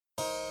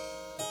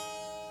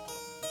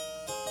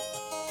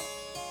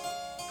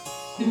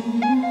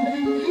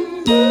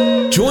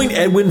Join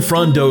Edwin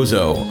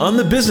Frondozo on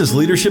the Business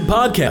Leadership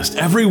Podcast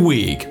every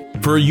week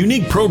for a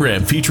unique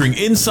program featuring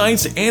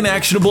insights and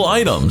actionable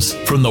items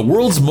from the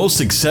world's most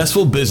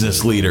successful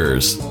business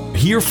leaders.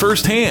 Hear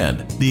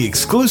firsthand the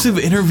exclusive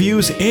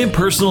interviews and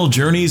personal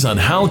journeys on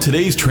how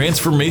today's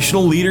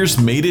transformational leaders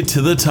made it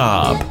to the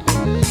top.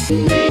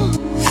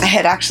 I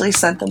had actually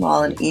sent them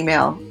all an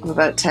email of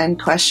about 10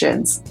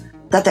 questions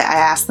that I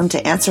asked them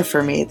to answer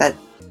for me.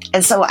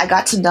 And so I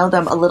got to know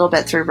them a little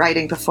bit through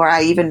writing before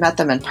I even met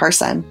them in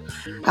person.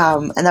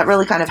 And that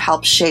really kind of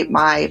helped shape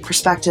my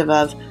perspective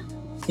of,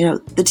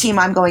 the team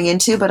I'm going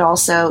into, but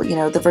also,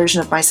 the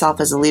version of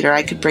myself as a leader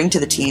I could bring to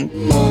the team.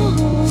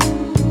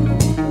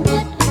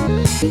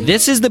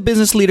 This is the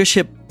Business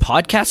Leadership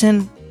Podcast,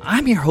 and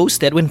I'm your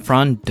host, Edwin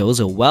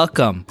Frondozo.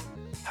 Welcome.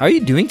 How are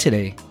you doing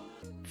today?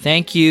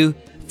 Thank you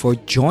for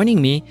joining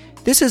me.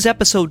 This is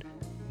episode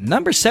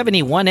number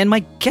 71, and my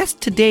guest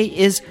today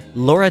is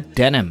Laura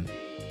Denham.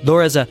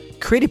 Laura is a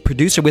creative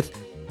producer with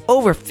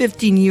over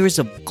 15 years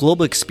of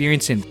global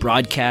experience in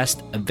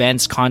broadcast,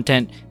 events,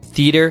 content,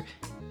 theater,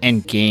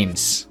 and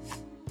games.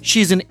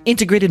 She's an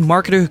integrated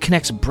marketer who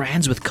connects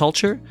brands with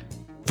culture,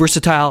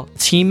 versatile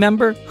team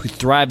member who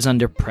thrives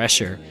under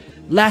pressure.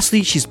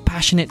 Lastly, she's a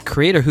passionate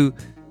creator who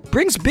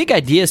brings big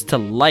ideas to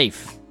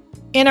life.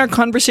 In our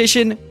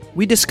conversation,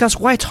 we discuss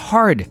why it's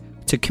hard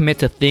to commit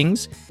to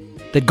things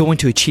that go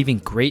into achieving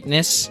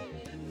greatness.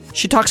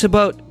 She talks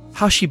about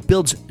how she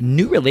builds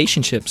new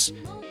relationships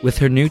with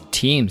her new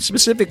team,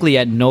 specifically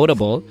at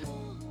Notable,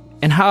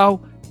 and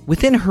how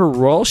within her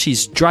role,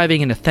 she's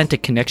driving an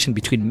authentic connection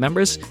between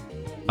members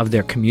of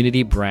their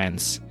community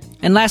brands.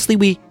 And lastly,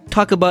 we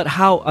talk about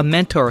how a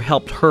mentor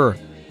helped her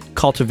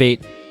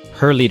cultivate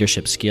her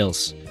leadership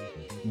skills.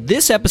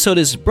 This episode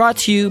is brought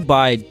to you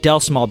by Dell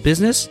Small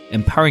Business,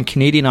 empowering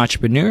Canadian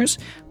entrepreneurs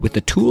with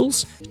the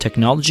tools,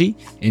 technology,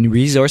 and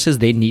resources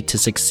they need to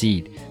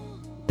succeed.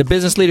 The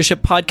Business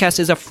Leadership Podcast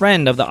is a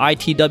friend of the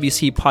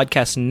ITWC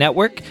Podcast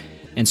Network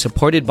and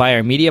supported by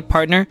our media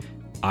partner,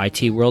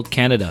 IT World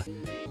Canada.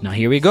 Now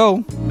here we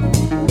go.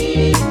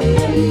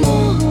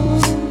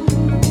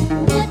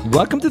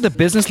 Welcome to the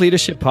Business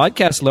Leadership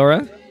Podcast,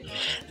 Laura.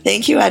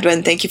 Thank you,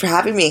 Edwin. Thank you for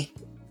having me.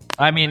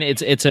 I mean,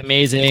 it's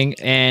amazing.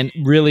 And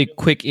really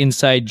quick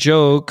inside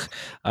joke.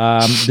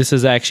 This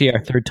is actually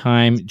our third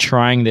time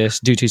trying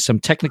this due to some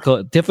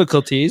technical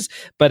difficulties.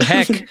 But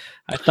heck,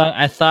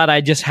 I thought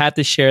I just had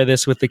to share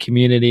this with the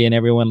community and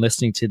everyone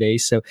listening today.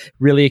 So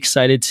really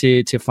excited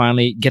to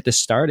finally get this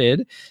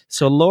started.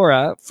 So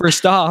Laura,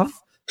 first off,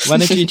 why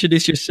don't you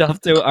introduce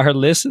yourself to our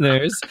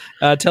listeners?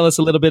 Tell us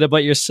a little bit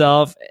about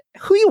yourself,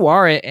 who you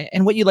are,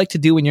 and what you like to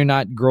do when you're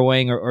not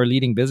growing or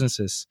leading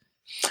businesses.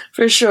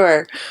 For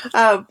sure.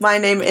 My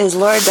name is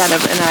Laura Denham,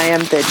 and I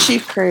am the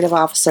Chief Creative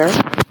Officer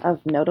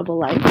of Notable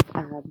Life,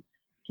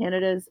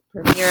 Canada's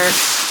premier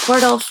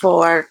portal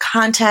for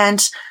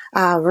content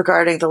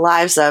regarding the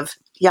lives of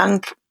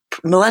young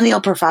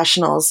millennial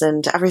professionals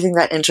and everything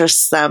that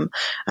interests them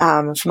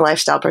from a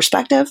lifestyle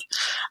perspective.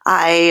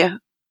 I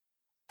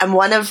am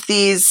one of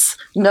these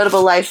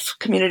Notable Life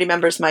community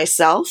members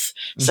myself.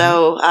 Mm-hmm.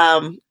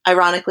 So,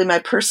 ironically, my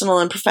personal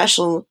and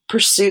professional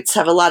pursuits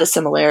have a lot of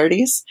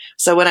similarities.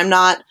 So when I'm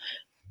not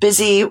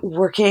busy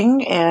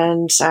working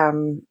and,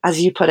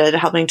 as you put it,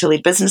 helping to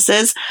lead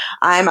businesses,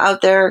 I'm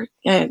out there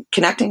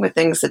connecting with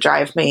things that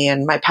drive me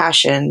and my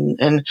passion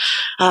and,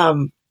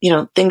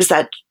 things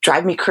that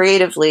drive me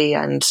creatively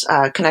and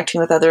connecting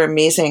with other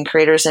amazing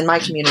creators in my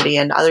community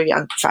and other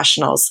young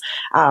professionals.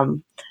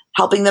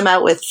 Helping them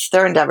out with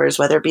their endeavors,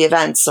 whether it be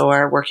events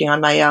or working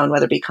on my own,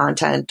 whether it be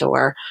content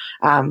or,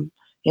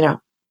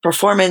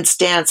 performance,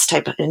 dance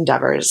type of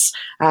endeavors.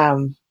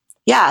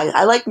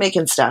 I like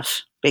making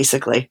stuff,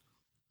 basically.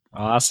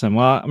 Awesome.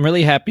 Well, I'm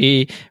really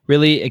happy,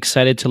 really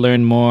excited to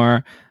learn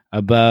more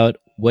about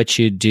what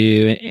you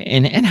do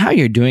and how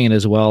you're doing it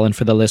as well. And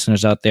for the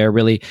listeners out there,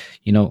 really,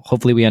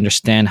 hopefully we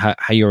understand how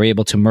you're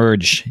able to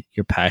merge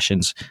your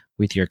passions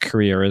with your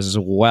career as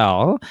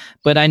well.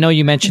 But I know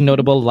you mentioned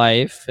Notable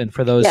Life, and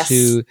for those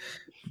who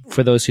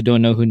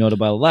don't know who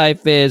Notable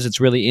Life is,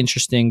 it's really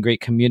interesting, great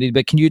community.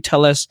 But can you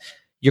tell us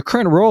your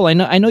current role? I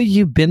know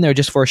you've been there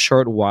just for a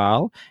short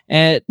while,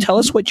 and tell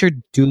us what you're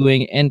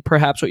doing and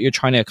perhaps what you're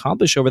trying to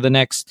accomplish over the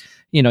next,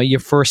 your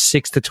first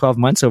 6 to 12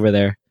 months over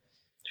there.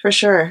 For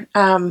sure.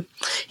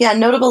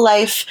 Notable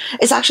Life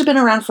has actually been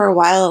around for a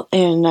while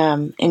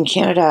in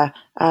Canada,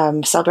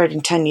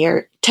 celebrating 10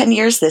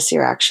 years this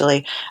year,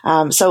 actually.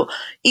 So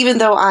even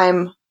though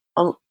I'm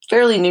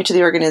fairly new to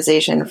the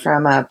organization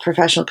from a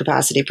professional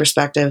capacity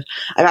perspective,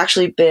 I've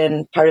actually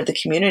been part of the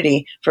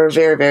community for a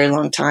very, very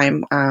long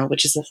time,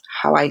 which is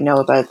how I know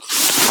about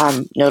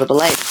Notable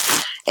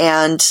Life.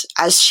 And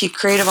as Chief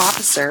Creative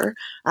Officer,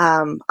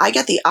 I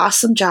get the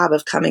awesome job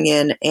of coming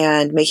in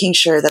and making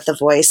sure that the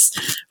voice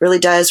really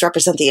does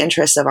represent the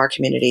interests of our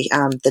community,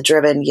 the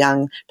driven,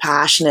 young,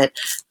 passionate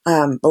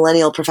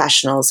millennial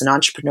professionals and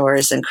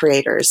entrepreneurs and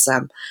creators,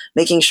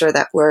 making sure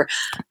that we're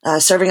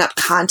serving up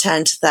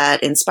content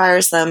that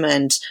inspires them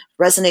and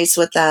resonates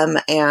with them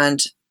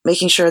and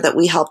making sure that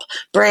we help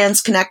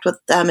brands connect with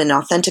them in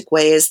authentic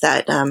ways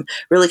that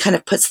really kind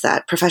of puts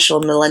that professional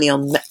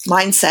millennial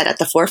mindset at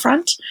the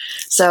forefront.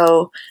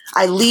 So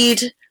I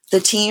lead the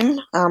team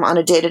on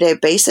a day-to-day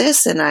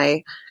basis, and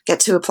I get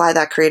to apply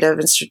that creative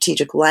and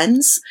strategic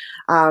lens.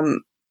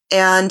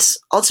 And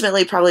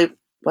ultimately, probably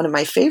one of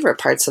my favorite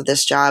parts of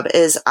this job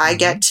is I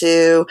get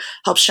to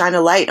help shine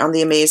a light on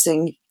the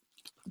amazing,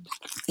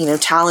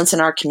 talents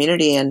in our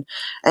community and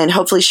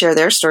hopefully share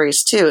their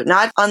stories too.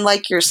 Not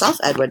unlike yourself,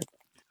 Edwin.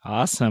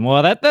 Awesome.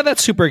 Well,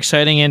 that's super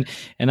exciting,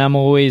 and I'm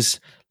always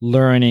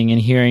learning and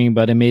hearing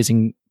about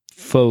amazing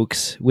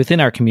folks within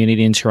our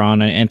community in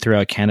Toronto and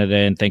throughout Canada.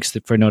 And thanks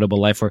for Notable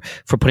Life for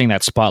putting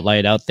that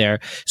spotlight out there.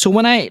 So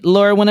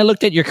Laura, when I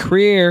looked at your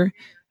career,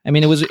 I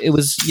mean, it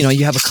was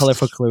you have a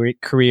colorful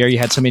career. You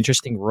had some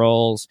interesting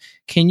roles.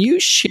 Can you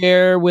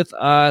share with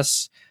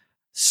us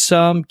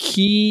some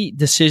key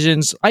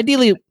decisions?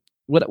 Ideally,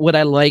 what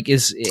I like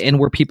is, and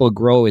where people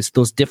grow, is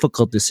those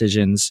difficult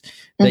decisions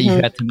that you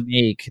had to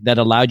make that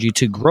allowed you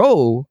to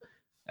grow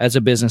as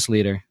a business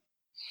leader.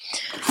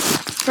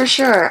 For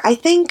sure. I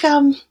think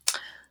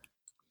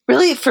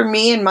really for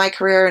me in my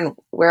career and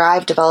where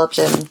I've developed,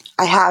 and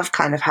I have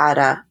kind of had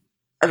a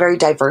very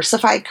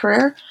diversified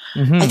career.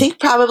 I think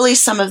probably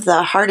some of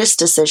the hardest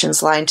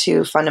decisions lie in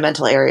two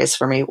fundamental areas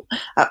for me.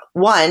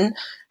 One,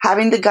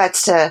 having the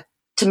guts to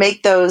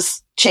make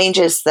those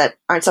changes that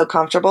aren't so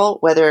comfortable,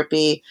 whether it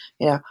be,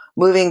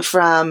 moving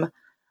from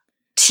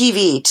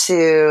TV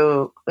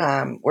to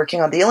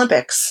working on the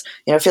Olympics,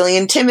 feeling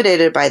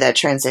intimidated by that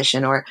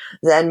transition, or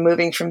then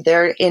moving from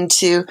there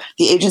into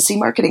the agency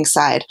marketing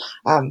side.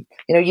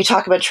 You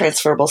talk about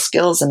transferable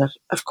skills, and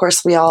of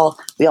course we all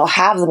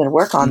have them and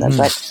work on them.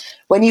 But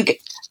when you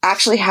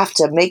actually have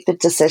to make the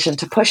decision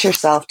to push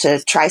yourself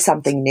to try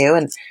something new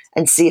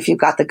and see if you've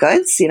got the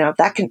goods,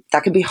 that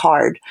can be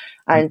hard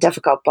and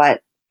difficult.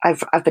 But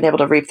I've been able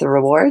to reap the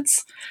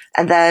rewards.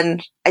 And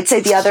then I'd say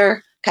the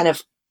other kind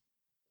of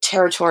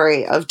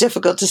territory of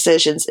difficult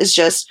decisions is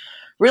just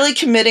really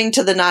committing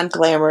to the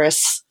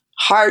non-glamorous,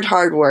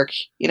 hard work.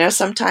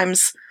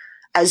 Sometimes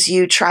as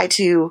you try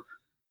to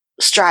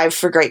strive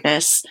for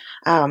greatness,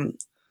 the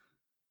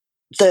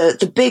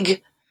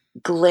big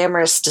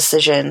glamorous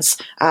decisions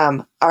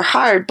are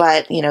hard,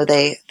 but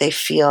they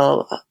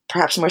feel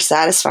perhaps more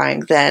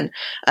satisfying than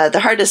the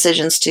hard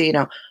decisions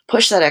to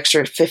push that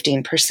extra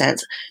 15%,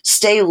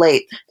 stay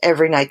late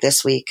every night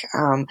this week,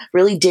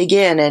 really dig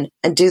in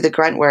and do the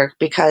grunt work,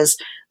 because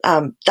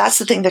that's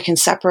the thing that can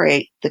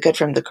separate the good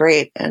from the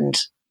great. And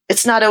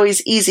it's not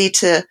always easy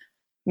to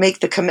make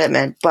the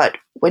commitment, but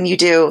when you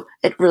do,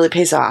 it really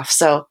pays off.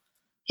 So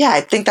yeah,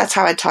 I think that's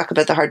how I talk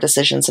about the hard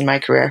decisions in my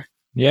career.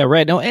 Yeah,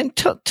 right. No, and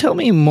tell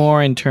me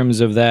more in terms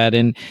of that,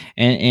 and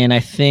I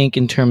think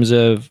in terms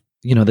of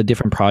the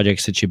different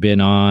projects that you've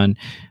been on,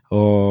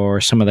 or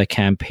some of the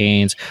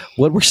campaigns.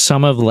 What were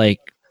some of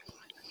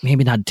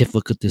maybe not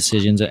difficult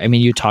decisions? I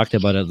mean, you talked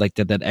about it, like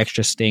that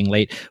extra staying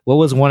late. What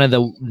was one of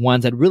the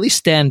ones that really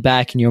stand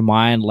back in your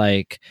mind?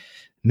 Like,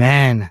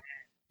 man,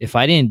 if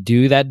I didn't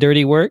do that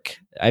dirty work,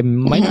 I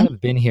might not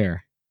have been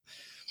here.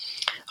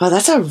 Oh,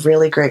 that's a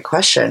really great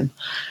question.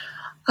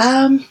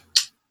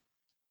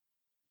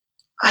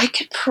 I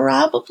could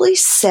probably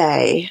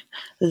say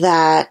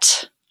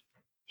that,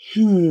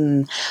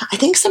 I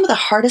think some of the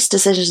hardest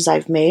decisions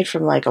I've made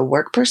from a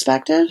work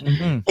perspective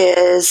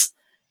is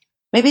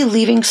maybe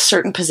leaving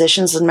certain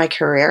positions in my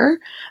career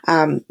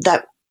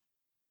that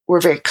were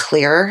very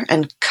clear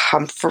and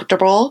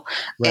comfortable.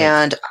 Right.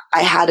 And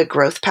I had a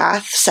growth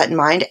path set in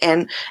mind,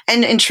 and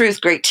in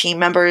truth, great team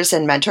members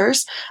and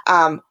mentors,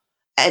 and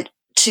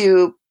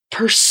to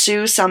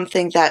pursue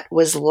something that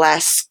was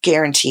less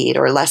guaranteed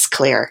or less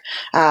clear.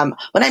 When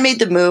I made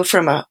the move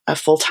from a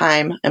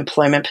full-time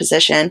employment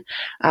position,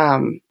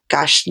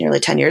 nearly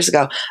 10 years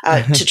ago,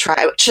 to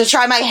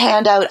try my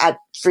hand out at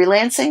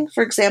freelancing,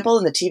 for example,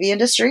 in the TV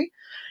industry,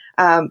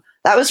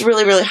 that was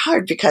really, really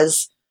hard,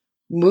 because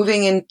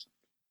moving in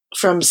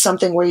from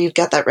something where you've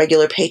got that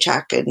regular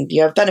paycheck and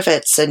you have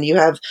benefits and you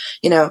have,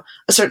 a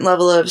certain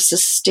level of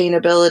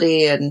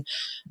sustainability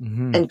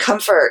and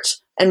comfort,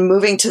 and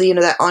moving to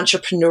that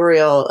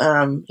entrepreneurial,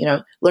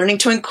 learning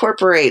to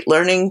incorporate,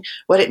 learning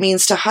what it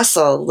means to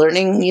hustle,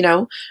 learning,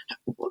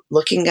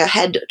 looking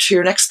ahead to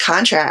your next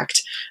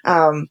contract.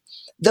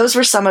 Those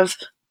were some of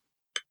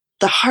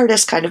the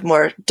hardest, kind of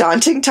more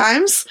daunting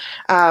times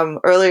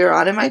earlier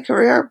on in my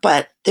career,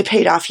 but they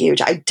paid off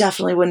huge. I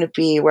definitely wouldn't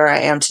be where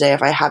I am today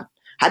if I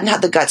hadn't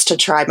had the guts to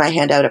try my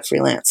hand out at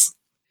freelance.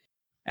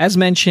 As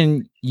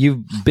mentioned,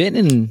 you've been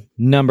in a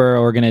number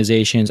of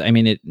organizations. I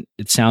mean,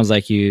 it sounds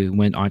like you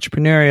went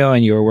entrepreneurial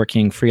and you were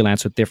working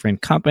freelance with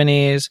different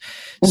companies.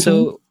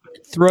 So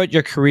throughout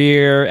your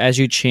career, as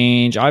you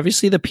change,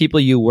 obviously the people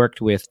you worked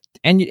with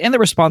and the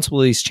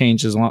responsibilities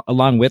changes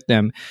along with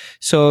them.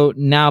 So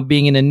now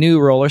being in a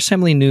new role, or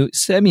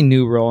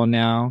semi-new role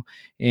now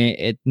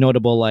at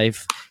Notable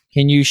Life,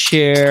 can you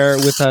share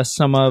with us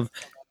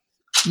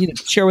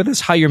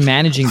how you're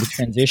managing the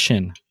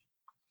transition?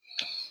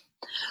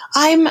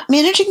 I'm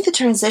managing the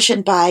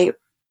transition by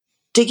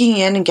digging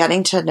in and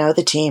getting to know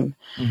the team.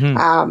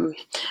 Mm-hmm.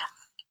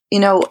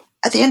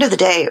 At the end of the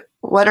day,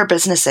 what are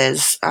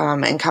businesses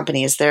and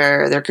companies?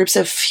 They're groups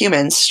of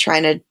humans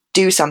trying to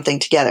do something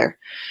together.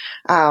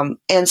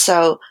 And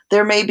so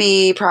there may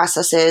be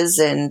processes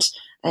and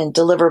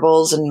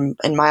deliverables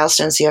and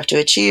milestones you have to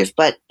achieve,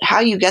 but how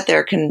you get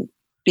there can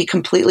be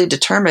completely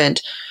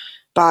determined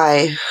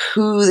by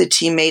who the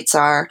teammates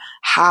are,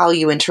 how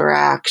you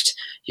interact,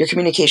 your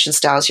communication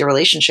styles, your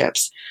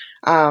relationships.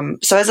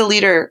 So as a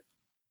leader,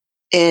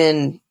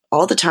 in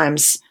all the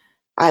times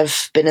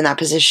I've been in that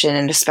position,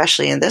 and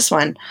especially in this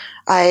one,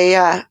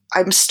 I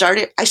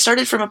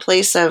started from a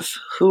place of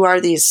who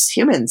are these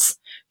humans?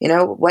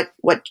 What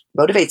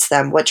motivates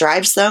them? What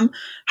drives them?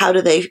 How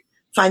do they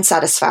find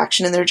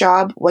satisfaction in their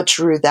job? What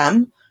drew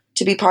them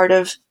to be part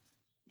of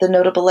the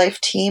Notable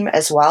Life team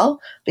as well?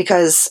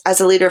 Because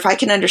as a leader, if I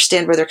can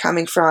understand where they're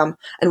coming from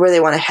and where they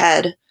want to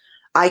head,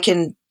 I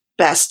can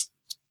best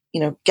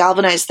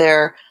galvanize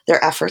their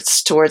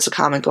efforts towards a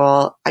common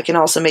goal. I can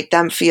also make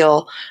them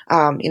feel,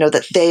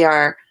 that they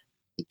are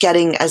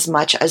getting as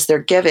much as they're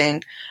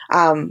giving,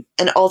 and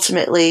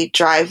ultimately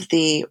drive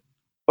the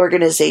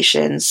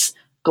organization's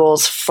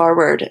goals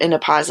forward in a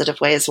positive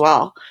way as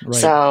well. Right.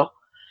 So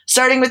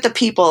starting with the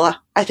people,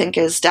 I think,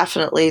 is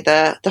definitely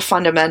the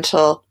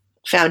fundamental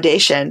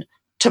foundation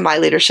to my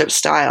leadership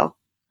style.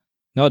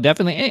 No,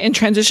 definitely. And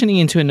transitioning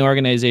into an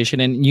organization,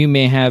 and you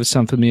may have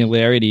some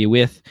familiarity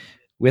with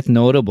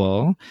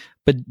Notable,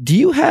 but do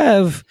you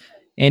have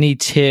any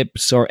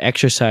tips or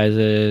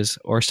exercises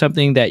or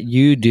something that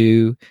you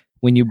do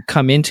when you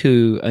come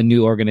into a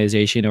new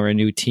organization or a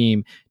new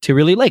team to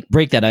really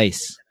break that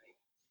ice?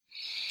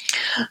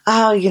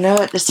 Oh,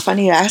 it's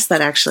funny you asked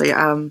that, actually.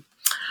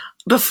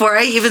 Before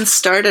I even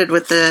started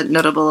with the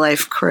Notable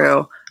Life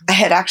crew, I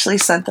had actually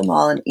sent them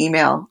all an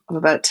email of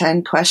about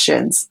 10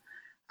 questions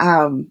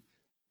that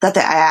I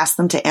asked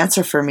them to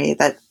answer for me.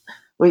 That,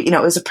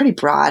 it was a pretty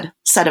broad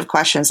set of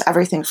questions,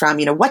 everything from,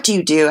 what do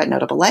you do at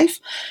Notable Life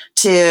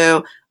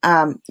to,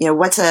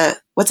 what's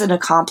an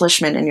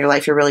accomplishment in your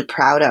life you're really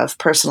proud of,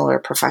 personal or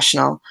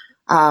professional.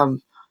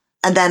 And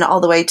then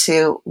all the way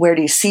to, where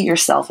do you see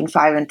yourself in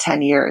 5 and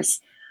 10 years?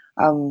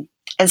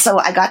 And so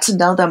I got to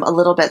know them a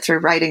little bit through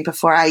writing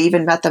before I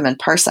even met them in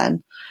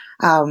person.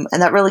 And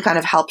that really kind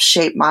of helped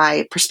shape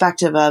my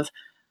perspective of,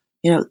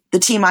 the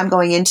team I'm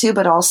going into,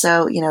 but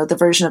also, the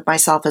version of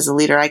myself as a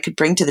leader I could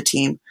bring to the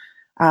team,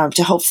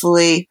 to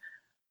hopefully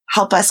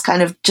help us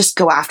kind of just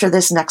go after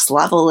this next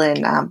level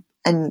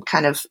and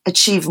kind of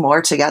achieve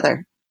more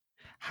together.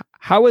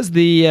 How was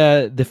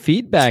the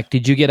feedback?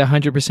 Did you get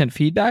 100%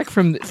 feedback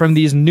from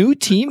these new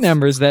team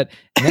members that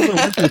never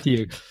worked with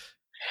you?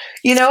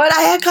 You know what?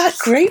 I got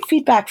great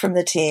feedback from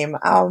the team.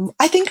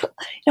 I think,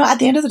 at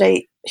the end of the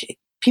day,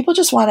 people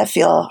just want to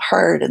feel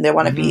heard, and they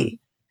want to be,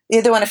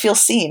 they want to feel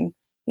seen,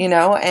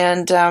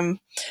 and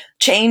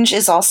change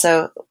is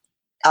also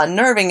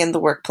unnerving in the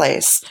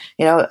workplace.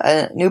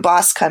 A new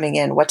boss coming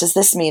in, what does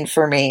this mean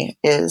for me,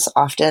 is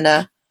often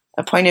a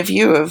point of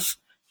view of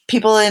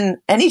people in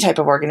any type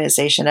of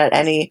organization at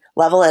any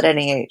level, at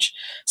any age.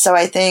 So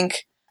I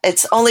think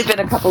it's only been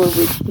a couple of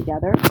weeks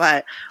together,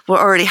 but we're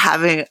already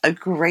having a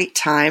great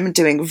time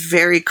doing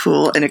very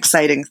cool and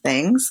exciting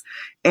things.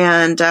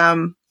 And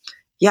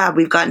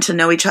we've gotten to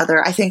know each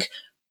other, I think,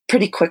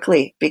 pretty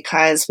quickly,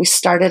 because we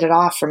started it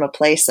off from a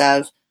place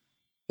of,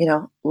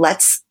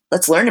 let's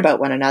learn about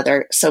one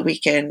another so we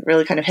can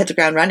really kind of hit the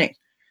ground running.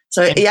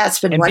 So it's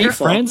been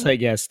wonderful. Be friends, I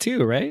guess,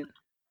 too, right?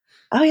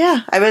 Oh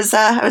yeah, I was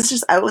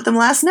just out with them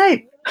last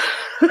night.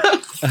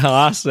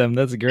 Awesome,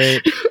 that's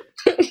great.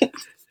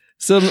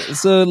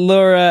 So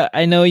Laura,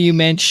 I know you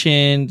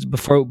mentioned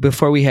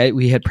before we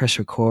had press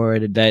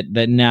record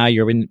that now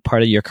you're in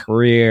part of your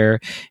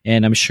career,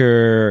 and I'm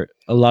sure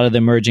a lot of the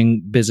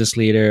emerging business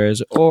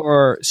leaders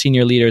or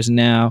senior leaders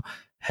now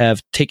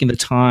have taken the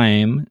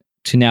time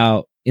to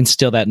now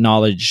instill that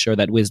knowledge or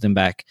that wisdom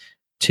back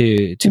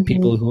to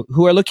people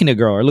who are looking to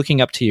grow or looking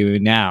up to you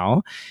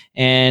now.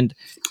 And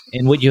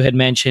what you had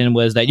mentioned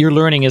was that you're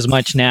learning as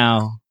much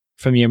now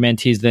from your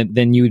mentees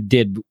than you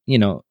did,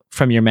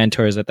 from your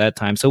mentors at that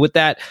time. So with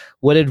that,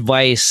 what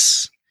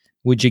advice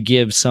would you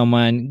give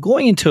someone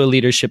going into a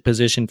leadership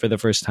position for the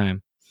first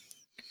time?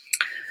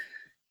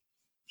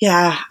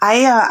 Yeah,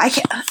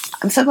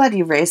 I'm so glad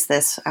you raised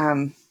this.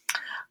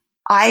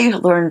 I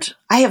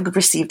have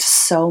received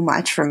so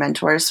much from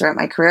mentors throughout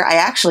my career. I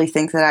actually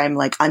think that I'm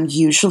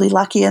unusually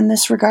lucky in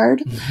this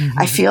regard.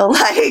 I feel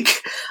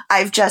like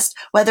I've just,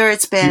 whether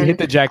it's been... You hit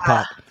the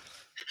jackpot.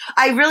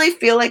 I really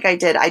feel like I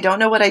did. I don't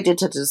know what I did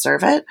to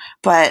deserve it,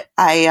 but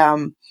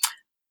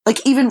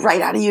even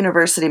right out of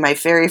university, my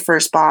very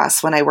first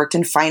boss, when I worked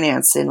in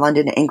finance in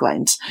London,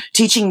 England,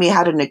 teaching me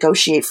how to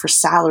negotiate for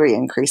salary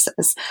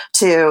increases,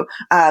 to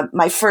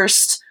my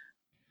first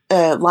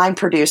line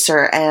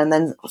producer and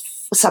then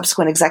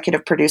subsequent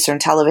executive producer in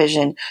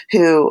television,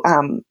 who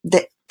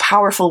the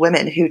powerful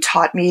women who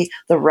taught me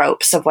the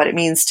ropes of what it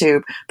means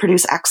to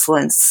produce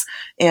excellence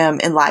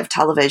in live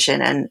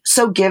television, and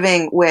so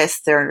giving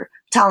with their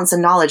talents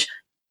and knowledge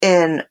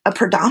in a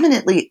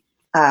predominantly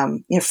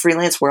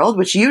freelance world,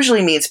 which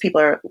usually means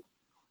people are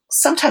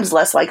sometimes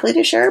less likely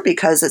to share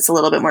because it's a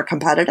little bit more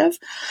competitive,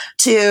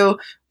 to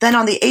then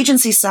on the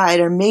agency side,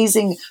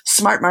 amazing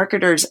smart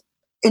marketers,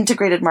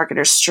 integrated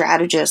marketers,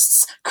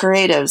 strategists,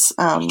 creatives,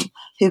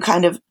 who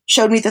kind of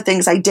showed me the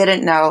things I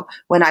didn't know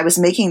when I was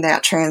making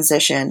that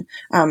transition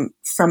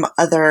from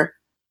other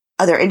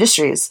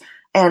industries.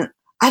 And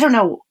I don't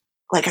know,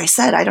 like I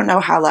said, I don't know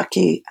how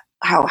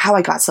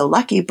I got so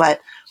lucky,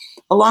 but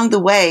along the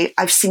way,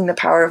 I've seen the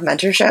power of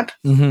mentorship.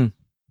 Mm-hmm.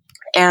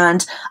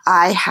 And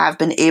I have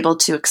been able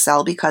to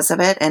excel because of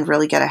it and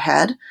really get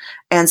ahead.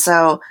 And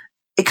so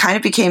it kind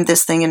of became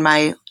this thing in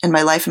my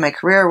life and my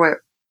career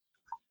where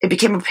it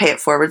became a pay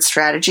it forward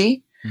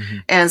strategy. Mm-hmm.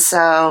 And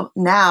so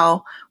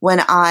now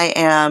when I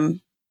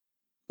am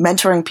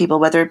mentoring people,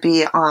 whether it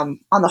be on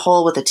the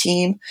whole with a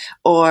team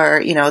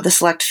or, the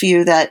select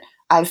few that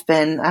I've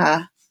been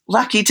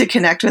lucky to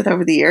connect with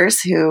over the years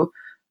who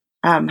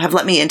have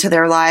let me into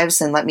their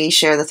lives and let me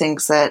share the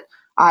things that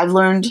I've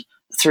learned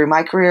through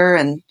my career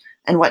and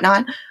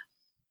whatnot.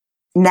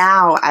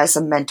 Now, as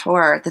a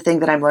mentor, the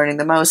thing that I'm learning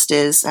the most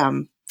is,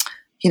 how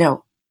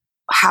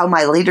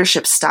my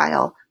leadership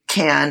style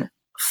can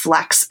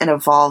flex and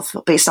evolve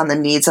based on the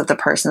needs of the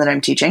person that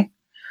I'm teaching.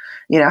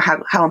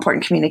 How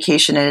important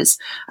communication is,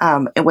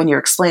 and when you're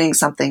explaining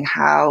something,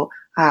 how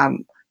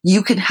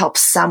you can help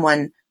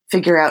someone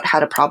figure out how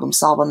to problem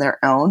solve on their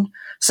own.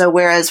 So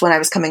whereas when I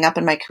was coming up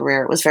in my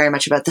career, it was very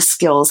much about the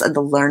skills and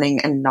the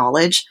learning and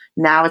knowledge.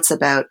 Now it's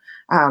about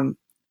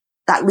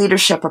that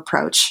leadership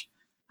approach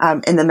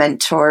in the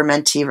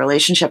mentor-mentee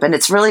relationship. And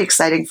it's really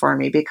exciting for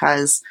me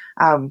because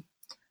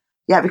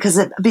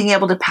being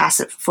able to pass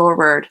it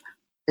forward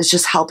is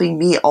just helping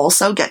me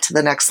also get to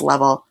the next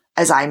level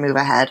as I move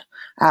ahead.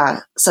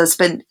 So it's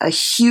been a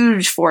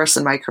huge force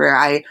in my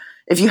career.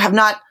 If you have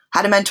not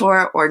had a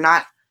mentor or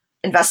not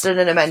invested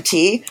in a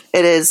mentee,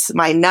 it is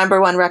my number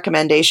one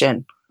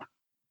recommendation.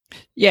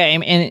 Yeah,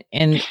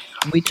 and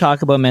we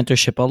talk about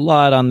mentorship a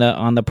lot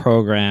on the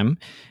program,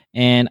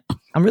 and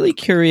I'm really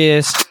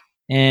curious,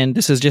 and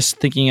this is just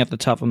thinking at the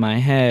top of my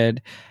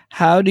head,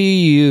 how do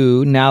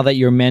you, now that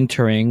you're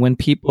mentoring, when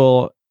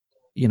people,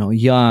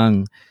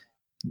 young,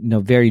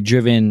 very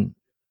driven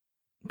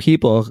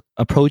people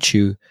approach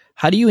you,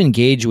 how do you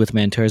engage with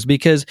mentors?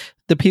 Because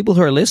the people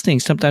who are listening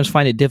sometimes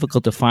find it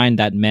difficult to find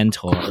that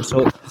mentor.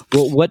 So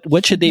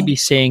what should they be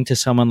saying to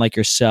someone like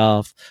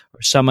yourself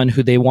or someone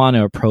who they want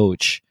to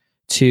approach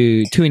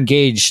to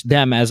engage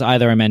them as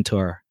either a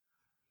mentor?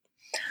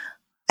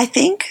 I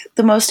think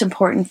the most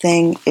important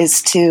thing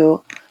is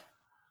to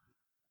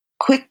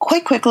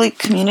quickly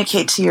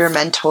communicate to your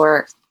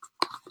mentor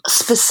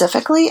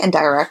specifically and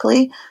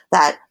directly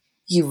that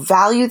you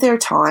value their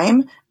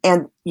time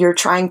and you're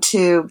trying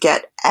to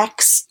get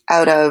X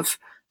out of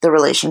the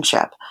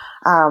relationship.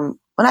 When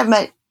I've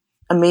met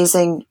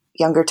amazing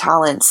younger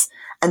talents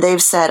and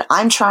they've said,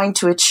 I'm trying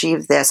to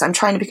achieve this, I'm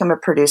trying to become a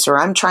producer,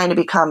 I'm trying to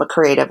become a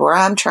creative, or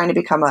I'm trying to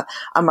become a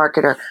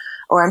marketer,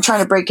 or I'm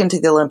trying to break into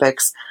the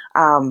Olympics.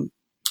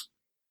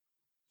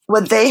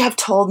 When they have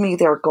told me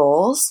their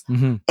goals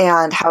mm-hmm.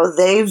 and how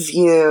they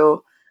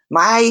view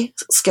my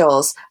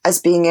skills as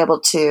being able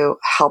to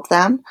help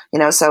them,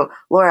 so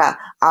Laura,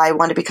 I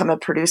want to become a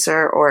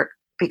producer, or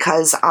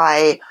because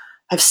I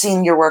have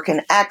seen your work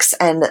in X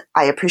and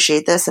I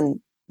appreciate this, and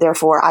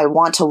therefore I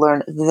want to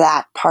learn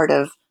that part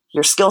of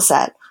your skill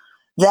set.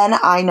 Then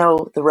I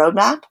know the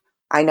roadmap.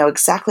 I know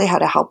exactly how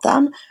to help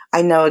them.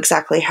 I know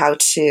exactly how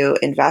to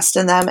invest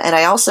in them. And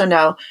I also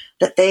know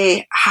that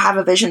they have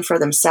a vision for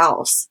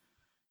themselves.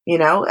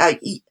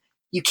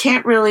 You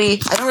can't really,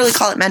 I don't really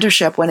call it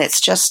mentorship when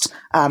it's just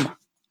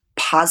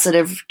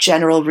positive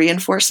general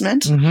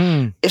reinforcement.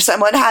 Mm-hmm. If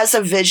someone has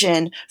a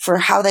vision for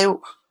how they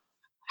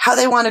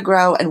want to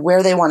grow and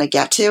where they want to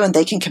get to, and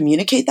they can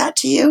communicate that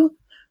to you,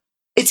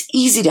 it's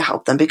easy to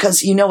help them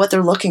because you know what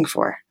they're looking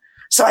for.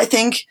 So I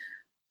think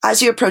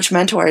as you approach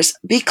mentors,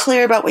 be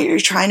clear about what you're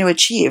trying to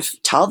achieve.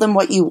 Tell them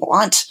what you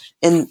want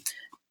in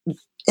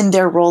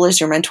their role as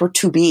your mentor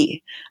to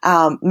be.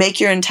 Make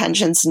your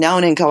intentions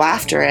known and go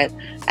after it.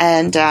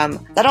 And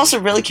that also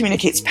really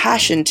communicates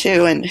passion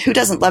too. And who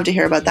doesn't love to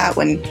hear about that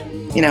when,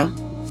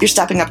 you're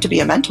stepping up to be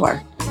a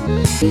mentor?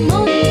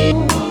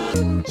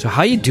 So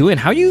how you doing?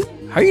 How are you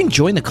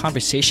enjoying the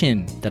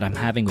conversation that I'm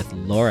having with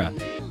Laura?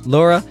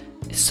 Laura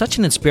is such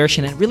an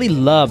inspiration and really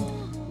loved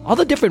all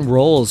the different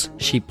roles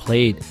she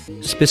played,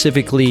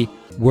 specifically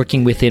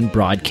working within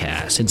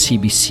broadcast and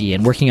CBC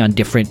and working on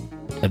different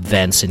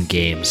events and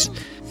games.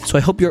 So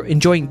I hope you're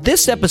enjoying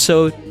this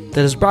episode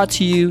that is brought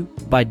to you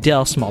by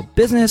Dell Small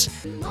Business,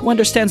 who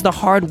understands the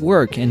hard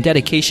work and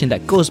dedication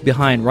that goes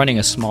behind running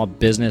a small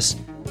business,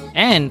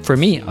 and for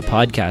me, a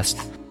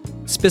podcast.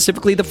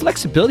 Specifically, the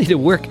flexibility to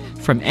work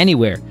from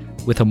anywhere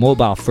with a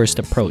mobile-first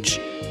approach.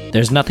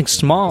 There's nothing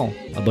small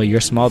about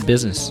your small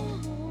business.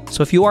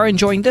 So if you are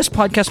enjoying this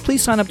podcast,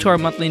 please sign up to our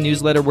monthly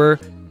newsletter where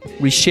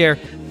we share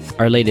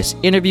our latest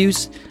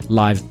interviews,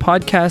 live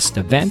podcast,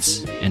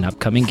 events, and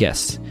upcoming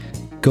guests.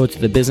 Go to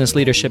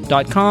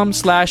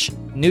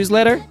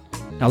thebusinessleadership.com/newsletter.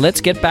 Now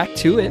let's get back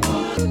to it.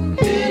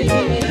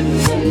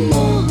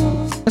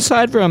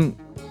 aside from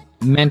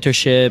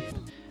mentorship,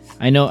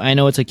 I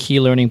know it's a key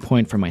learning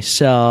point for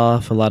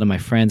myself, a lot of my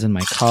friends and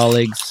my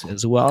colleagues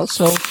as well.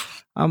 So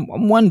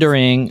I'm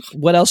wondering,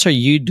 what else are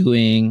you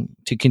doing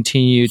to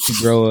continue to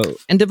grow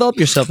and develop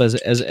yourself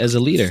as a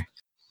leader?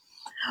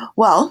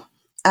 Well,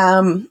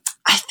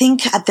 I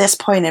think at this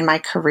point in my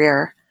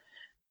career,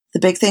 the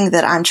big thing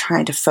that I'm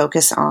trying to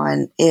focus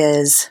on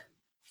is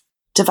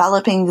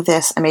developing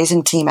this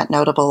amazing team at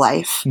Notable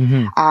Life.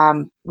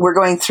 We're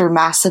going through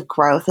massive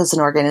growth as an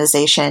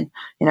organization,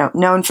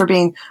 known for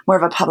being more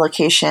of a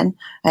publication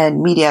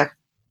and media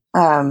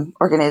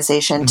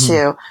organization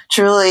to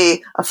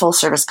truly a full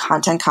service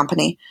content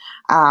company,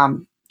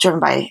 driven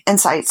by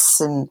insights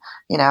and,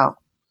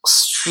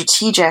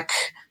 strategic,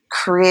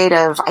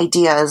 creative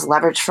ideas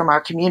leveraged from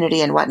our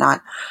community and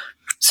whatnot.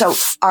 So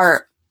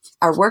our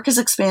work is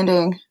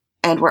expanding,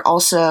 and we're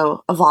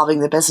also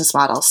evolving the business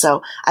model.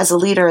 So as a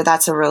leader,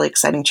 that's a really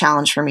exciting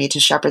challenge for me to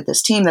shepherd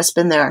this team that's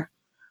been there,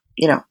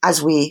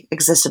 as we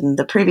existed in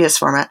the previous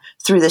format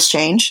through this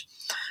change.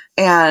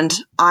 And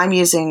I'm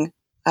using,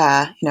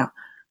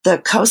 the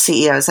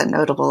co-CEOs at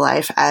Notable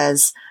Life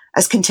as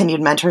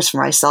continued mentors for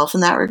myself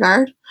in that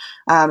regard.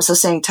 So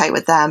staying tight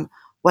with them.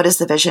 What is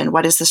the vision?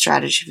 What is the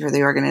strategy for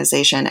the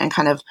organization? And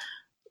kind of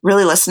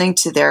really listening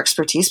to their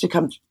expertise,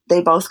 because they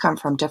both come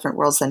from different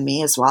worlds than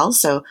me as well.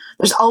 So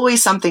there's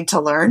always something to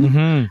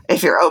learn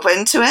if you're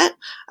open to it.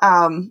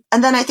 And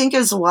then I think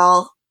as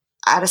well,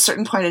 at a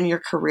certain point in your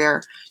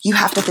career, you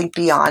have to think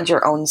beyond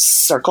your own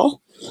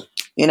circle,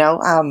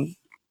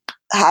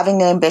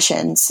 having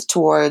ambitions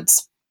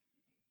towards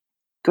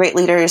great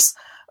leaders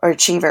or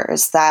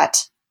achievers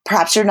that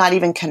perhaps you're not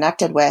even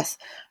connected with,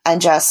 and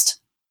just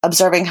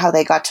observing how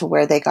they got to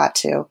where they got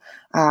to,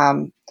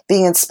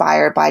 being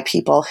inspired by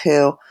people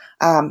who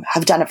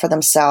have done it for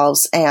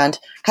themselves, and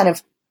kind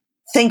of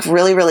think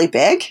really, really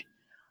big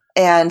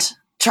and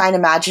try and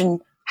imagine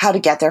how to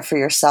get there for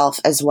yourself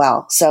as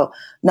well. So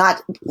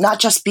not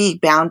just be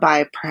bound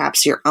by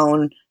perhaps your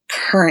own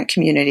current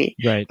community,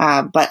 right?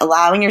 But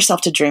allowing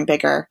yourself to dream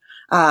bigger,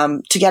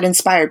 to get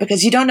inspired,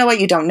 because you don't know what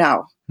you don't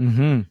know.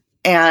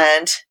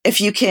 And if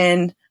you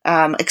can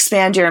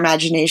expand your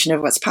imagination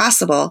of what's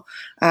possible,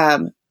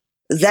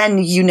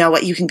 then you know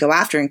what you can go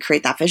after and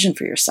create that vision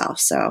for yourself.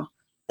 So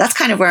that's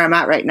kind of where I'm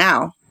at right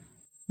now.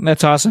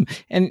 That's awesome.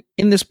 And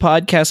in this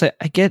podcast,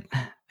 I get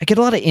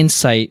a lot of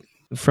insight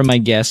from my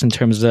guests in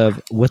terms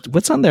of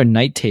what's on their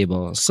night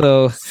table.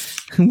 So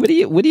what are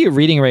you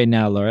reading right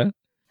now, Laura?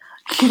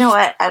 You know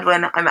what,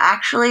 Edwin?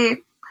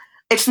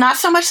 It's not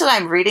so much that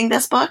I'm reading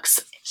these books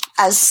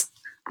as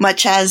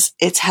much as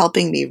it's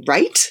helping me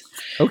write.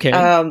 Okay.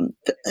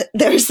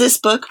 There's this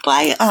book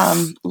by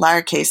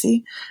Lara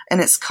Casey, and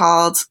it's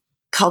called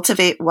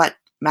Cultivate What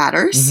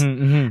Matters.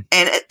 And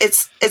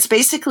it's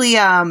basically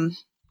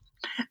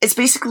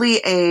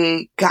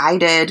a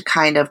guided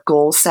kind of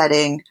goal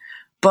setting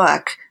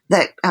book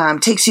that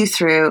takes you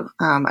through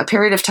a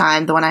period of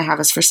time. The one I have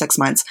is for 6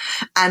 months,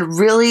 and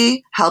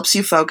really helps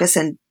you focus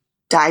and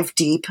dive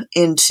deep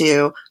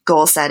into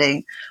goal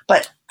setting,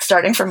 but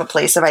starting from a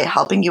place of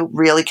helping you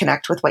really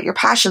connect with what your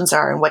passions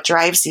are and what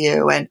drives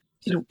you. And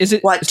is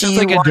it sounds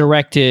like a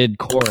directed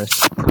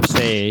course per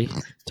se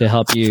to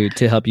help you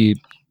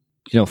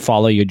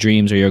follow your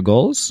dreams or your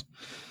goals?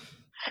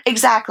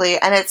 Exactly.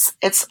 And it's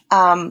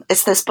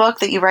this book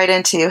that you write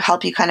into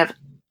help you kind of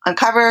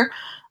uncover.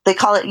 They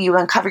call it, you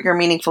uncover your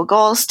meaningful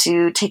goals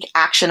to take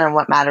action on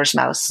what matters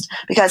most.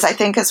 Because I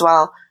think as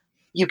well,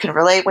 you can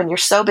relate when you're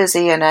so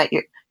busy and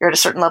you're at a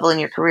certain level in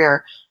your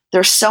career,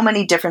 there's so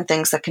many different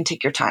things that can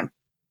take your time.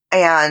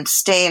 And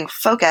staying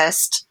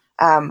focused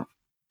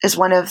is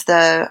one of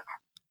the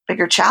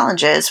bigger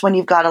challenges when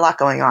you've got a lot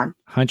going on.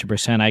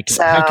 100%. I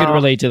could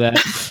relate to that.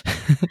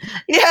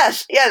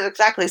 Yes,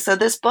 exactly. So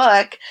this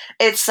book,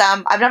 it's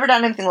I've never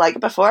done anything like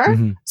it before.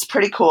 It's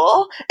pretty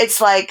cool. It's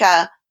like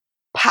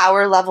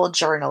power level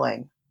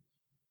journaling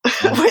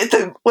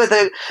with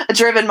a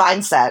driven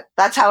mindset.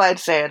 That's how I'd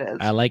say it is.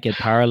 I like it.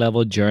 Power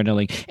level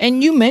journaling.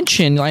 And you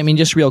mentioned,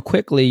 just real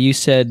quickly, you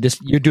said this,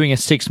 you're doing a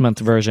 6-month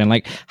version.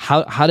 Like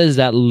how does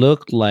that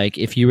look like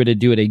if you were to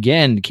do it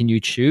again? Can you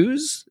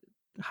choose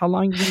how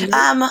long you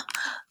do?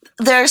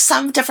 There's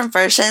some different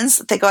versions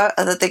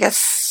that they get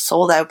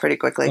sold out pretty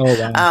quickly.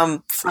 Oh,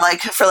 wow.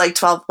 For like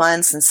 12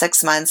 months and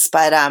 6 months.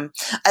 But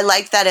I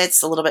like that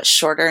it's a little bit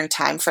shorter in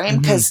time frame,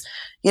 because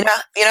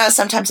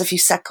sometimes if you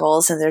set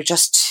goals and they're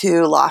just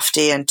too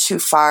lofty and too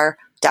far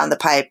down the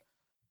pipe,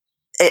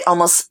 it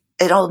almost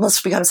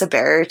becomes a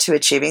barrier to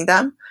achieving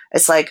them.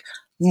 It's like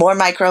more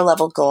micro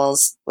level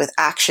goals with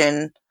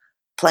action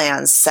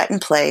plans set in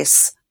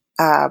place.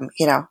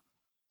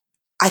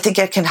 I think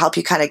it can help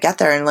you kind of get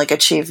there and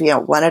achieve,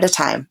 one at a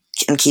time,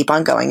 and keep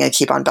on going and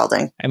keep on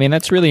building.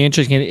 That's really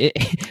interesting.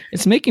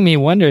 It's making me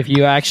wonder if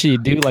you actually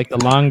do the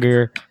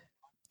longer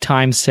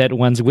time set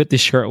ones with the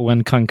short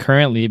one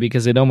concurrently,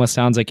 because it almost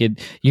sounds like you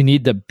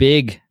need the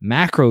big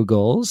macro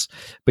goals,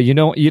 but you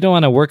don't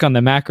want to work on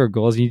the macro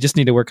goals. You just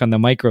need to work on the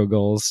micro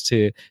goals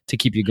to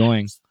keep you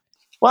going.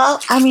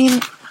 Well,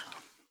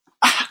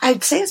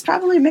 I'd say it's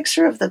probably a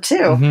mixture of the two.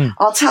 Mm-hmm.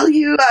 I'll tell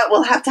you,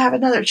 we'll have to have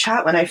another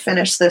chat when I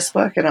finish this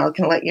book, and I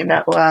can let you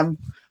know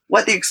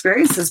what the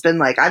experience has been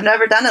like. I've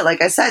never done it,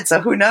 like I said, so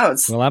who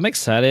knows? Well, I'm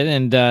excited,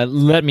 and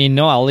let me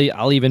know.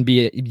 I'll even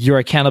be your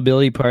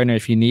accountability partner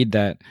if you need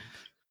that.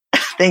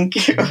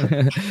 Thank you.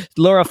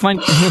 Laura,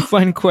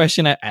 fun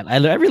question.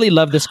 I really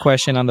love this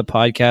question on the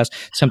podcast.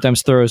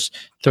 Sometimes throws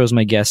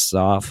my guests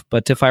off.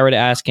 But if I were to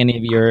ask any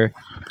of your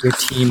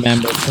team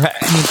members,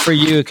 for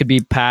you, it could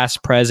be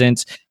past,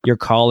 present, your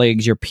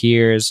colleagues, your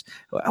peers.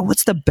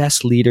 What's the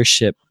best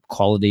leadership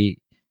quality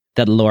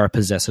that Laura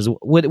possesses?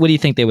 What do you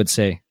think they would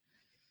say?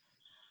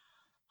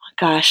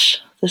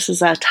 Gosh, this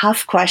is a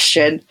tough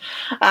question.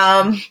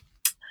 I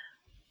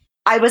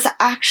was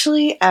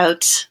actually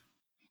out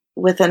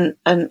with an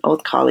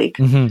old colleague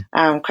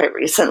quite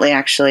recently,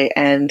 actually,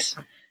 and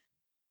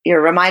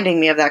you're reminding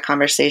me of that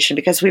conversation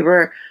because we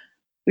were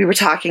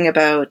talking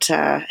about.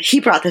 He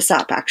brought this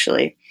up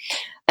actually,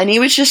 and he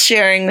was just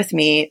sharing with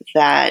me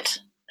that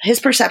his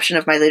perception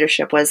of my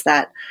leadership was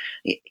that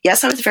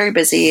yes, I was very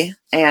busy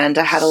and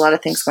I had a lot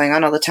of things going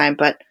on all the time,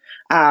 but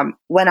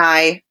when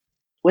I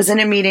was in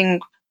a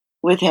meeting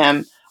with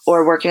him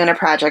or working on a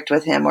project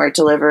with him or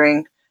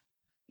delivering,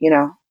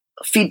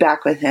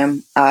 feedback with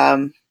him,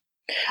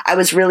 I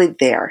was really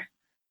there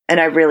and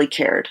I really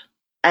cared.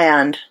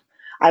 And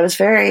I was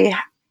very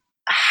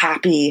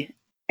happy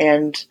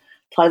and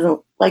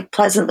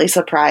pleasantly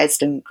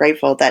surprised and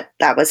grateful that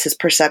that was his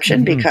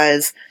perception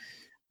because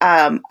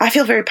I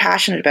feel very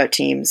passionate about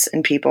teams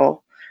and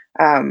people.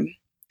 I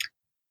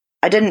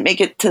didn't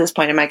make it to this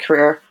point in my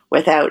career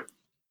without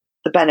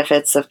the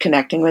benefits of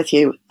connecting with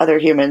other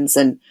humans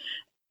and,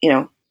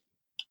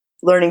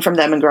 learning from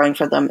them and growing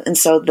from them. And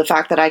so the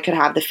fact that I could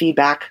have the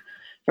feedback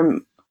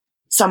from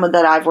someone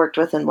that I've worked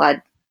with and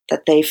led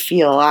that they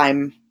feel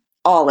I'm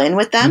all in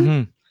with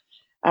them,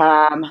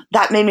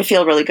 that made me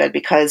feel really good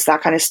because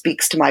that kind of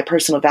speaks to my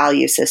personal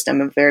value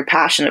system. I'm a very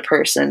passionate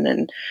person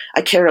and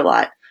I care a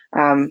lot.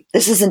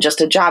 This isn't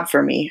just a job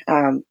for me.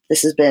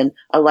 This has been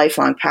a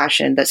lifelong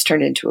passion that's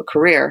turned into a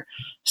career.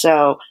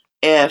 So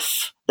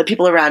if the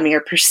people around me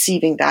are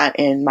perceiving that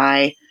in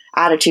my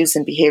attitudes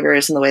and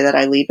behaviors and the way that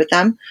I lead with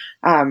them,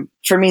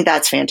 for me,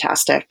 that's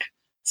fantastic.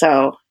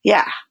 So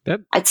yeah,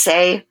 I'd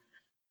say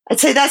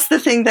that's the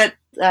thing that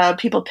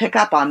people pick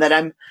up on, that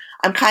I'm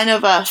kind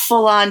of a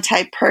full-on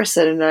type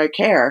person and I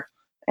care.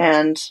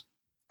 And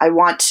I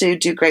want to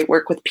do great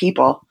work with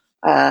people,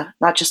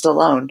 not just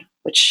alone,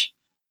 which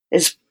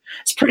is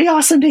it's pretty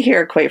awesome to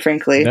hear, quite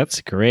frankly. That's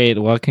great.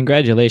 Well,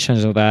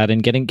 congratulations on that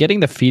and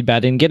getting the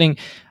feedback and getting,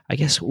 I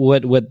guess,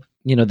 what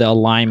the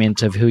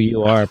alignment of who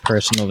you are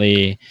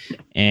personally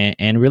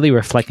and really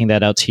reflecting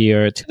that out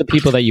to the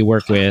people that you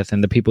work with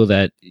and the people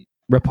that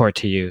report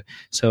to you.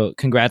 So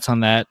congrats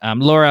on that.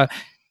 Laura,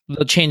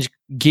 we'll change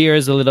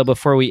gears a little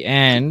before we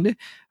end.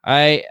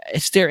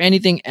 Is there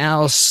anything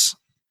else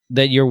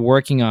that you're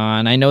working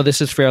on? I know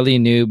this is fairly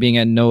new, being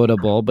a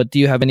Notable, but do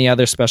you have any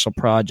other special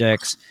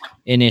projects,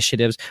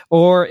 initiatives,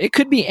 or it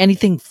could be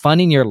anything fun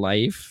in your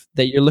life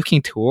that you're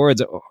looking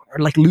towards or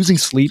like losing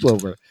sleep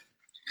over?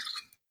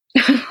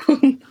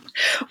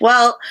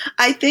 Well,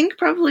 I think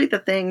probably the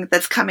thing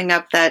that's coming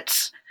up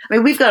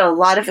we've got a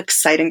lot of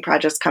exciting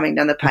projects coming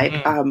down the pipe.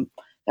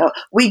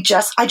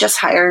 I just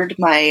hired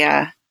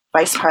my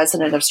vice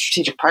president of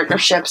strategic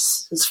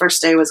partnerships. His first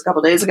day was a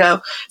couple days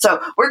ago.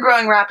 So we're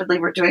growing rapidly.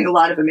 We're doing a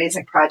lot of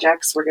amazing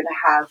projects. We're going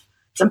to have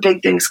some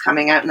big things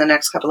coming out in the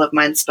next couple of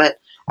months. But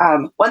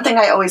one thing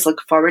I always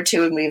look forward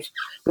to, and we've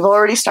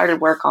already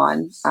started work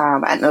on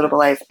at Notable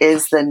Life,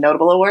 is the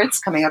Notable Awards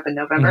coming up in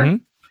November.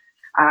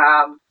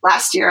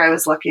 Last year, I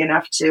was lucky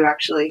enough to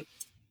actually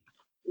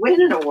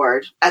win an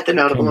award at the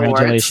Notable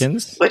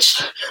Awards,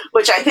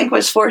 which I think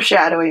was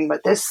foreshadowing,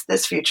 but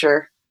this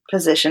future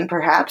position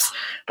perhaps.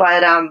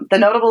 But the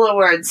Notable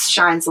Awards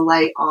shines a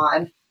light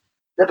on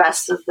the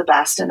best of the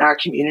best in our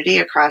community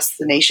across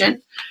the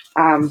nation,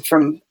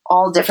 from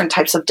all different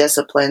types of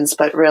disciplines,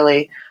 but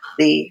really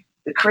the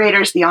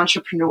creators, the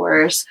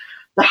entrepreneurs,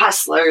 the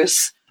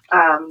hustlers,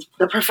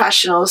 the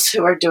professionals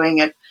who are doing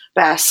it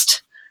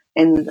best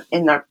in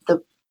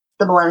the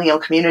millennial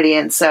community.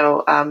 And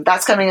so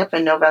that's coming up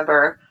in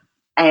November,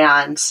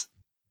 and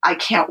I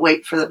can't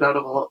wait for the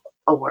Notable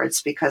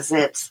Awards because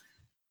it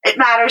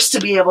matters to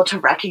be able to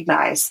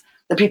recognize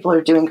the people who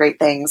are doing great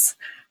things.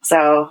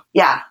 So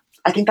yeah,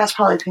 I think that's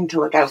probably the thing to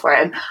look out for.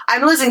 And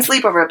I'm losing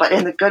sleep over it, but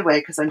in the good way,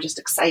 because I'm just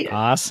excited.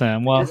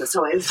 Awesome. Well, it's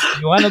always,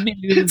 you want to be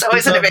it's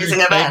always an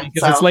amazing event.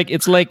 Because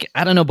it's like,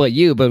 I don't know about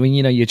you, but when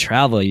you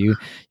travel, you're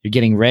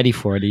getting ready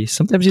for it.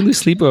 Sometimes you lose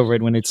sleep over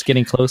it when it's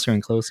getting closer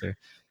and closer.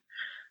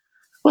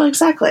 Well,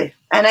 exactly.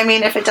 And I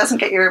mean, if it doesn't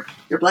get your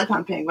blood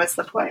pumping, what's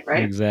the point,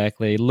 right?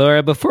 Exactly.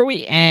 Laura, before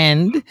we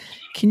end,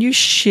 can you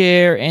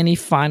share any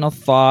final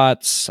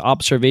thoughts,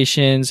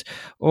 observations,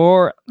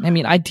 or,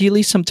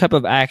 ideally some type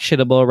of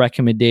actionable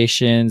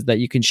recommendations that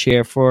you can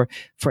share for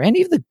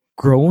any of the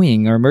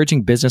growing or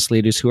emerging business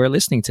leaders who are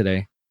listening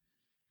today?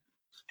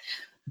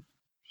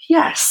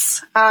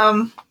 Yes.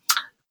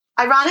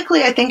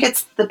 Ironically, I think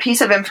it's the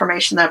piece of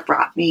information that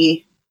brought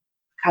me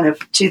kind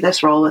of to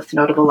this role with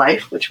Notable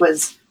Life, which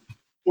was,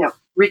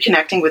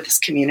 reconnecting with this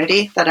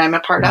community that I'm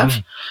a part of.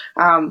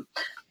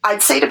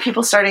 I'd say to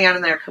people starting out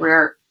in their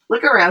career,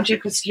 look around you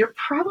because you're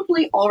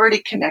probably already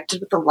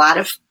connected with a lot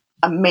of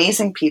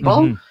amazing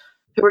people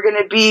who are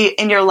going to be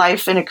in your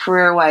life in a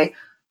career way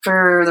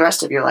for the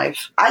rest of your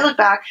life. I look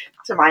back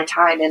to my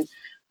time in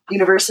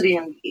university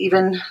and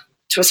even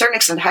to a certain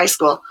extent high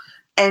school,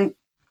 and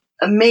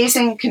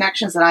amazing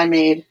connections that I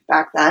made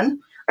back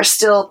then are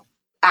still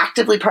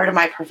actively part of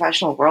my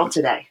professional world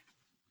today.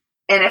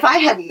 And if I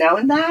had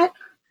known that,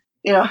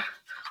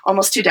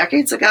 almost 2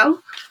 decades ago,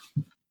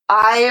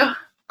 I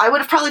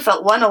would have probably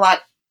felt, one, a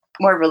lot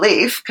more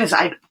relief because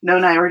I'd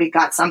known I already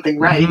got something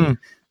right.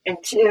 And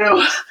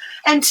two,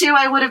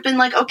 I would have been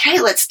like,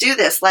 okay, let's do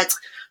this. Let's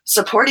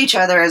support each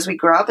other as we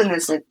grow up in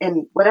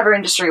whatever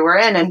industry we're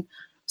in, and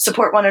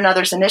support one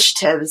another's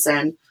initiatives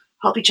and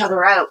help each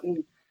other out.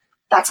 And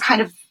that's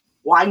kind of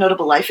why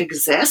Notable Life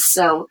exists.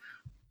 So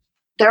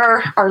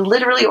there are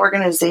literally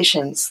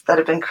organizations that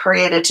have been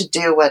created to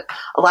do what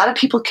a lot of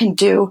people can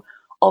do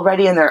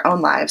already in their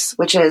own lives,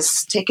 which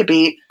is take a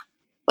beat,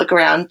 look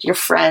around your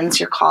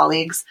friends, your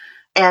colleagues,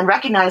 and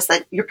recognize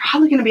that you're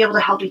probably going to be able to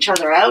help each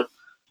other out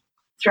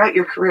throughout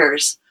your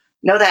careers.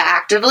 Know that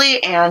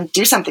actively and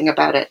do something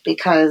about it,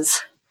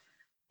 because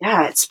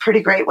it's pretty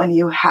great when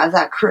you have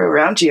that crew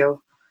around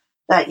you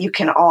that you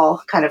can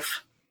all kind of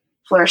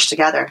flourish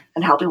together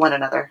and help one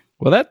another.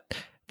 Well,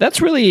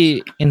 that's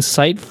really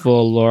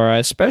insightful, Laura,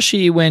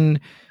 especially when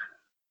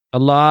a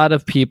lot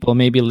of people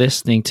may be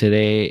listening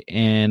today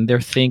and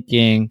they're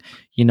thinking,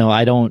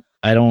 I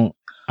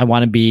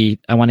want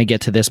to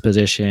get to this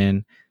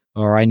position,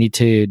 or I need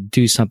to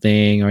do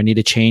something, or I need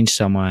to change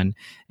someone.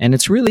 And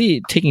it's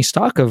really taking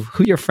stock of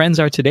who your friends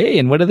are today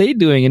and what are they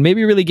doing, and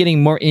maybe really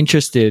getting more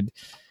interested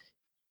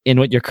in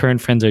what your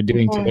current friends are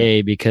doing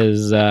today,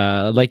 because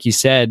like you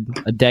said,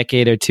 a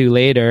decade or two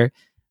later,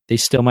 they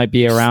still might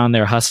be around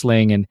there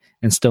hustling and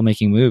still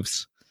making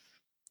moves.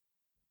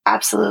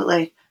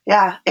 Absolutely.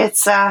 Yeah,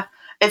 it's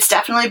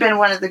definitely been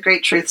one of the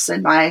great truths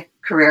in my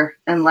career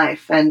and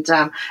life, and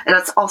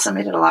it's also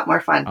made it a lot more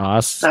fun.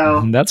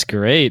 Awesome. So that's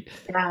great.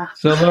 Yeah.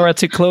 So Laura,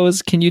 to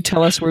close, can you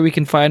tell us where we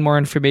can find more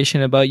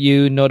information about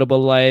you,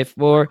 Notable Life,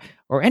 or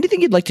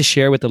anything you'd like to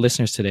share with the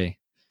listeners today?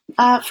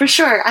 For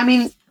sure. I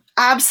mean,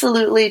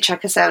 absolutely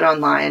check us out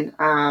online.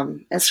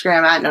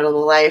 Instagram at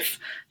Notable Life,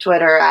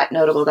 Twitter at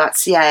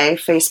notable.ca,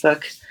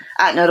 Facebook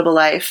at Notable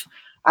Life.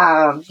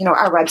 Our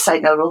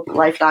website,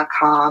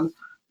 notablelife.com.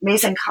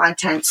 Amazing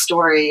content,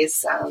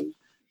 stories.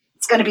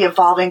 It's going to be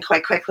evolving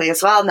quite quickly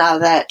as well now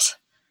that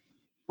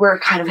we're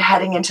kind of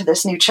heading into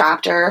this new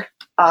chapter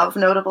of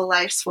Notable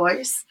Life's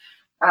voice.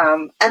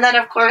 And then,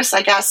 of course,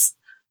 I guess,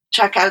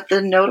 check out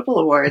the Notable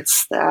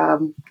Awards.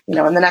 In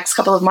the next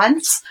couple of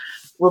months,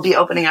 we'll be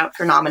opening out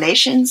for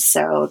nominations.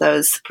 So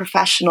those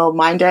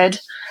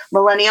professional-minded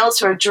millennials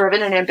who are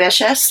driven and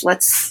ambitious,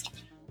 let's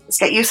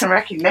get you some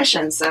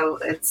recognition. So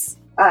it's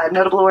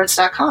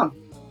notableawards.com.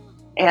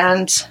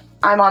 And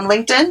I'm on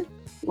LinkedIn,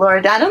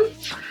 Laura Denham.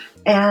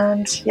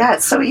 And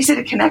it's so easy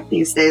to connect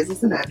these days,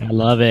 isn't it? I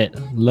love it.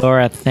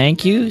 Laura,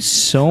 thank you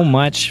so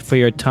much for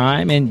your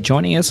time and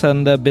joining us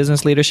on the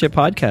Business Leadership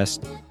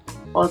Podcast.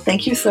 Well,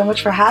 thank you so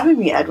much for having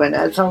me, Edwin.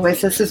 As always,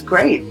 this is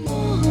great.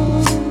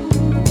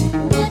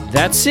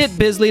 That's it,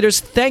 Biz Leaders.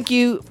 Thank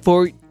you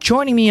for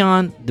joining me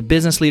on the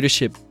Business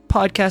Leadership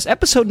Podcast,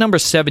 episode number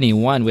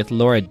 71 with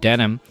Laura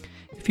Denham.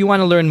 If you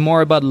want to learn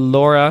more about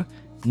Laura,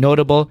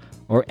 Notable,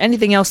 or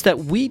anything else that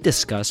we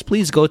discuss,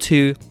 please go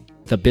to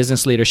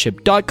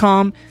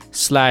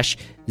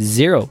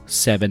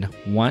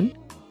thebusinessleadership.com/071.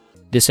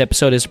 This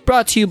episode is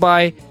brought to you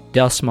by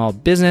Dell Small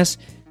Business,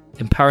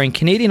 empowering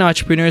Canadian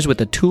entrepreneurs with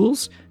the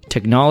tools,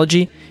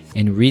 technology,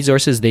 and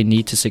resources they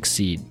need to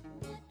succeed.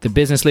 The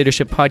Business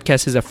Leadership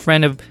Podcast is a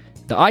friend of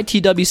the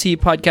ITWC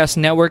Podcast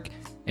Network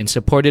and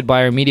supported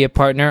by our media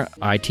partner,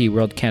 IT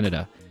World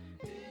Canada.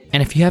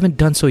 And if you haven't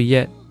done so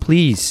yet,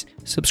 please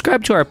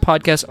subscribe to our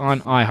podcast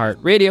on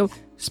iHeartRadio,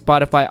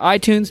 Spotify,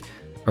 iTunes,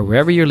 or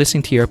wherever you're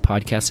listening to your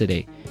podcast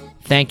today.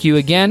 Thank you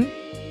again.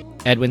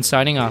 Edwin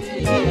signing off.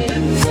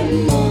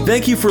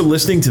 Thank you for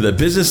listening to the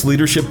Business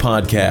Leadership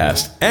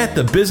Podcast at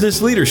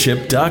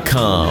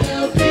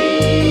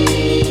thebusinessleadership.com.